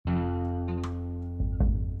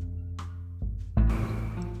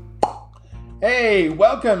Hey,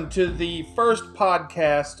 welcome to the first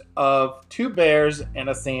podcast of Two Bears and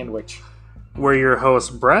a Sandwich. We're your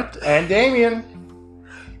hosts, Brett and Damien.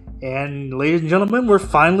 And ladies and gentlemen, we're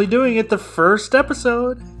finally doing it, the first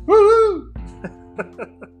episode. Woohoo!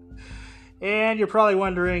 And you're probably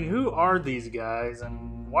wondering, who are these guys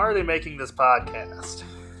and why are they making this podcast?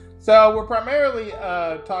 So we're primarily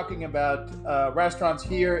talking about restaurants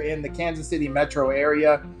here in the Kansas City metro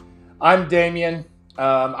area. I'm Damien.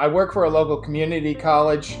 I work for a local community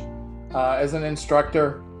college as an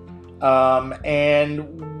instructor.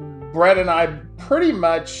 And Brett and I pretty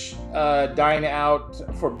much dine out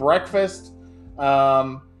for breakfast.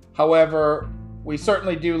 However, we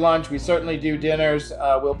certainly do lunch. We certainly do dinners.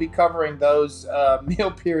 We'll be covering those meal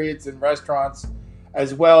periods in restaurants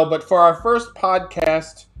as well. But for our first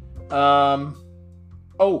podcast, I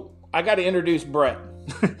got to introduce Brett.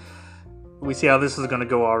 We see how this is going to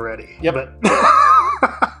go already. Yep. But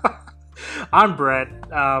I'm Brett.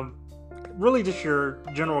 Really just your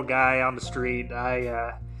general guy on the street.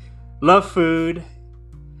 I love food.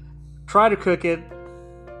 Try to cook it.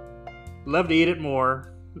 Love to eat it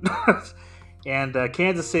more. And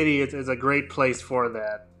Kansas City is a great place for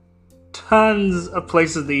that. Tons of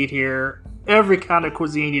places to eat here. Every kind of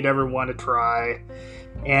cuisine you'd ever want to try.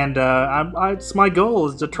 And it's my goal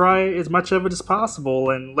is to try as much of it as possible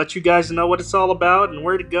and let you guys know what it's all about and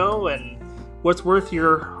where to go and what's worth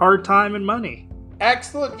your hard time and money.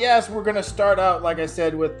 Excellent. Yes, we're going to start out, like I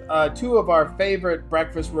said, with two of our favorite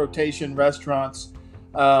breakfast rotation restaurants.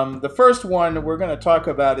 The first one we're going to talk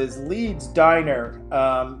about is Leeds Diner.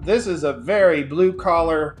 This is a very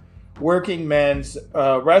blue-collar working men's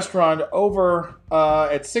restaurant over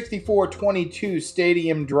at 6422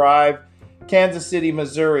 Stadium Drive, Kansas City,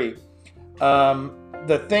 Missouri.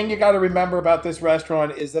 The thing you got to remember about this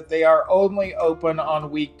restaurant is that they are only open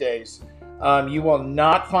on weekdays. You will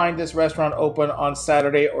not find this restaurant open on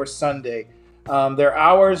Saturday or Sunday. Their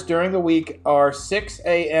hours during the week are 6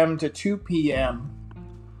 a.m. to 2 p.m.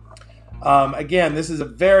 Again, this is a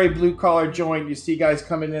very blue-collar joint. You see guys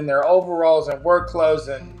coming in their overalls and work clothes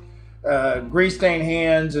and grease-stained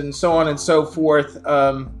hands and so on and so forth.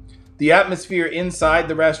 The atmosphere inside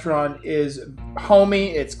the restaurant is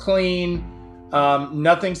homey. It's clean.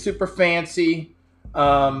 Nothing super fancy.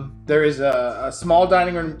 There is a small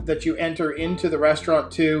dining room that you enter into the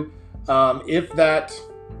restaurant to. If that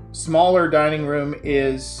smaller dining room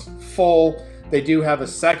is full, they do have a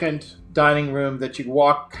second dining room that you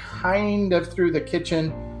walk kind of through the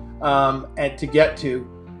kitchen and to get to.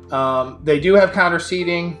 They do have counter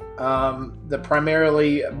seating, the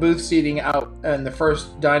primarily booth seating out in the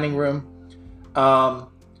first dining room.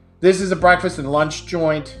 This is a breakfast and lunch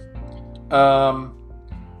joint.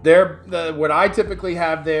 What I typically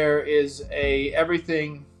have there is a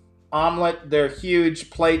everything omelet. They're huge,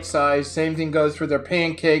 plate size. Same thing goes for their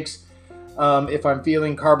pancakes. If I'm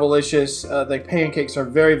feeling carbolicious, the pancakes are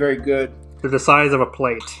very, very good. They're the size of a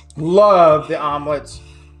plate. Love the omelets.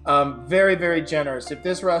 Very, very generous. If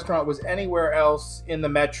this restaurant was anywhere else in the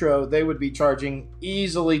metro, they would be charging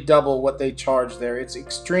easily double what they charge there. It's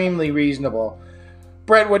extremely reasonable.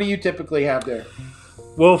 Brett, what do you typically have there?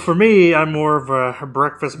 Well, for me, I'm more of a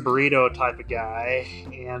breakfast burrito type of guy,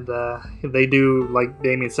 and they do, like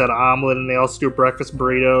Damien said, omelet, and they also do breakfast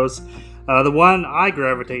burritos. The one I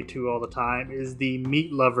gravitate to all the time is the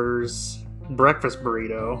Meat Lovers breakfast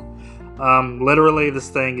burrito. Literally, this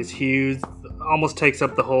thing is huge, almost takes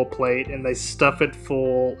up the whole plate, and they stuff it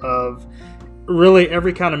full of really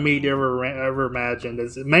every kind of meat you ever imagined.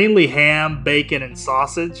 It's mainly ham, bacon, and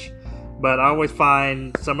sausage. But I always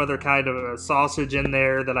find some other kind of sausage in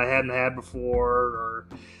there that I hadn't had before,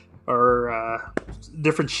 or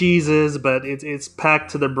different cheeses. But it's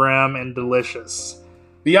packed to the brim and delicious.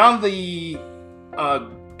 Beyond the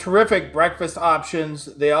terrific breakfast options,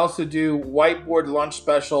 they also do whiteboard lunch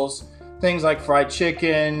specials. Things like fried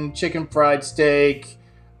chicken, chicken fried steak,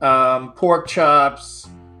 pork chops,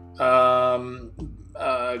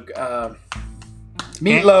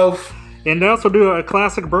 meatloaf. And they also do a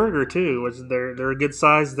classic burger too, which they're a good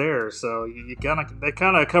size there. So they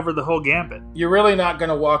kind of cover the whole gambit. You're really not going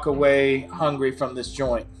to walk away hungry from this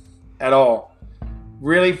joint at all.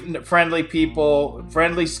 Really friendly people,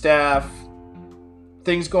 friendly staff.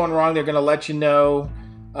 Things going wrong, they're going to let you know.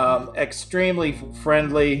 Extremely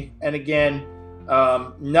friendly, and again,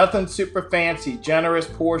 nothing super fancy. Generous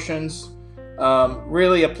portions.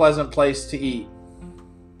 Really a pleasant place to eat.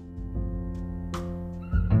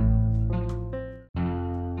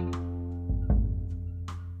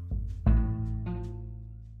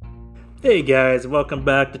 Hey guys, welcome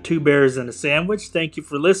back to Two Bears and a Sandwich. Thank you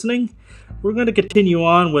for listening. We're going to continue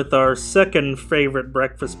on with our second favorite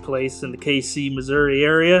breakfast place in the KC, Missouri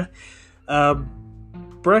area.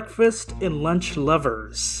 Breakfast and Lunch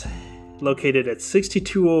Lovers. Located at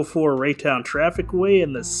 6204 Raytown Traffic Way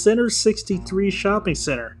in the Center 63 Shopping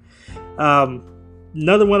Center.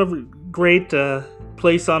 Another one of a great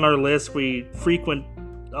place on our list. We frequent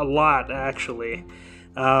a lot, actually.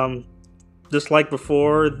 Just like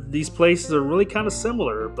before, these places are really kind of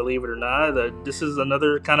similar, believe it or not. This is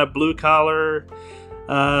another kind of blue-collar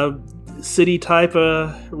city type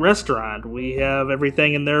of restaurant. We have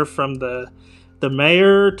everything in there from the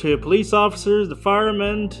mayor to police officers, the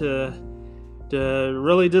firemen to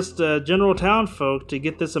really just general town folk to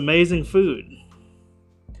get this amazing food.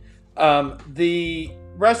 The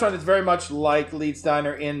restaurant is very much like Leeds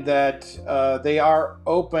Diner in that they are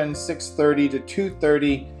open 6:30 to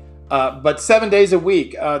 2:30. But 7 days a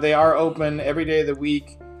week. They are open every day of the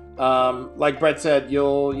week. Like Brett said,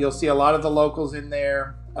 you'll see a lot of the locals in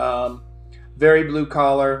there. Very blue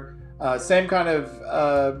collar. Same kind of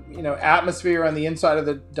atmosphere on the inside of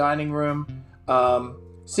the dining room.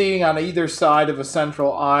 Seating on either side of a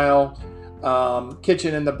central aisle.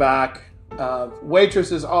 Kitchen in the back.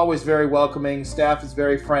 Waitress is always very welcoming. Staff is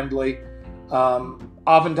very friendly.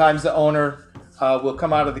 Oftentimes the owner will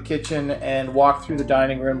come out of the kitchen and walk through the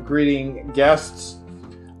dining room greeting guests.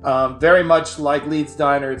 Very much like Leeds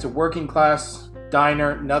Diner, it's a working class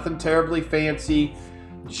diner, nothing terribly fancy,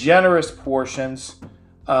 generous portions,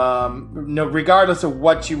 regardless of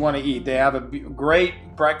what you want to eat. They have a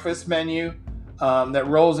great breakfast menu that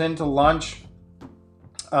rolls into lunch.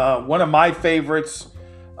 One of my favorites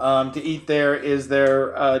to eat there is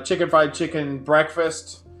their chicken fried chicken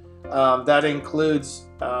breakfast. That includes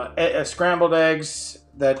scrambled eggs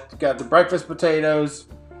that got the breakfast potatoes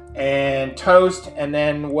and toast, and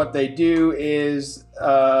then what they do is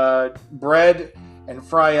bread and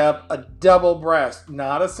fry up a double breast,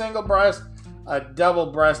 not a single breast, a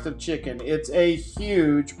double breast of chicken. It's a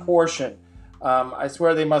huge portion. I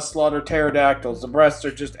swear they must slaughter pterodactyls. The breasts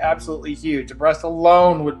are just absolutely huge. The breast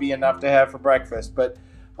alone would be enough to have for breakfast, but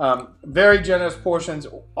very generous portions,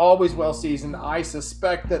 always well seasoned. I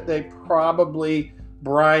suspect that they probably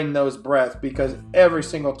brine those breasts because every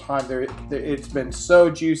single time it's been so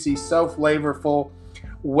juicy, so flavorful,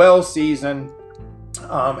 well seasoned,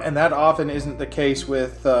 and that often isn't the case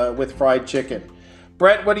with fried chicken.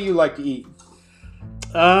 Brett, what do you like to eat?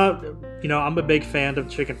 I'm a big fan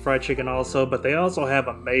of fried chicken also, but they also have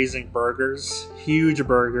amazing burgers, huge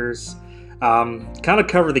burgers. Kind of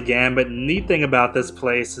cover the gambit. Neat thing about this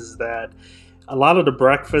place is that a lot of the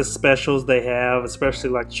breakfast specials they have, especially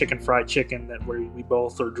like fried chicken that we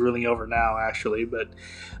both are drooling over now actually, but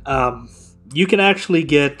you can actually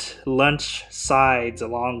get lunch sides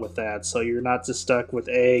along with that, so you're not just stuck with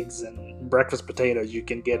eggs and breakfast potatoes. You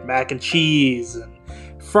can get mac and cheese and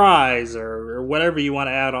fries or whatever you want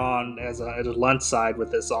to add on as a lunch side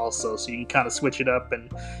with this also, so you can kind of switch it up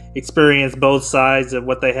and experience both sides of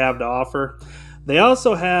what they have to offer. They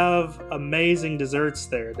also have amazing desserts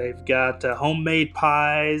there. They've got homemade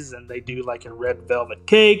pies, and they do like a red velvet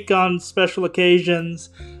cake on special occasions.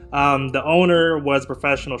 The owner was a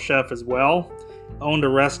professional chef as well. Owned a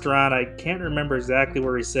restaurant. I can't remember exactly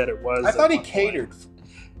where he said it was. I thought he catered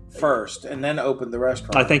first and then opened the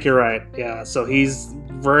restaurant. I think you're right. Yeah, so he's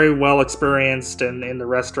very well experienced in the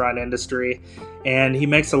restaurant industry, and he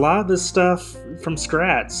makes a lot of this stuff from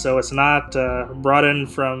scratch. So it's not brought in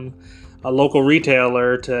from a local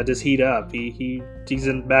retailer to just heat up. He's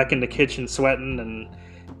back in the kitchen sweating and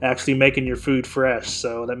actually making your food fresh.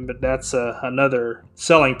 So that's another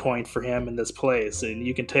selling point for him in this place, and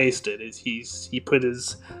you can taste it. He put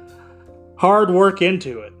his hard work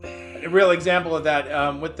into it. A real example of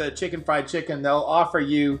that with the chicken fried chicken, they'll offer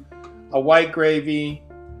you a white gravy,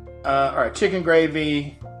 or a chicken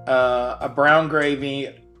gravy, a brown gravy,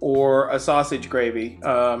 or a sausage gravy.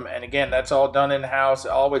 And again, that's all done in-house,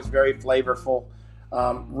 always very flavorful.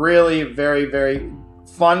 Really very, very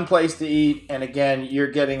fun place to eat. And again,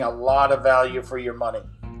 you're getting a lot of value for your money.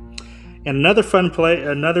 And another fun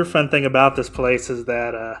thing about this place is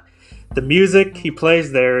that the music he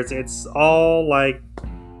plays there, it's all like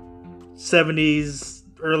 70s,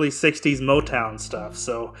 early 60s Motown stuff.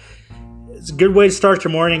 So it's a good way to start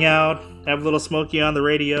your morning out. Have a little Smokey on the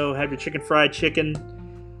radio, have your chicken fried chicken.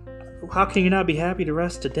 How can you not be happy to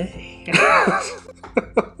rest today?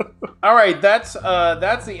 All right, that's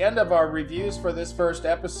the end of our reviews for this first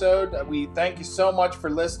episode. We thank you so much for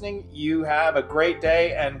listening. You have a great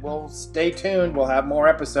day, and we'll stay tuned. We'll have more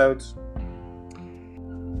episodes.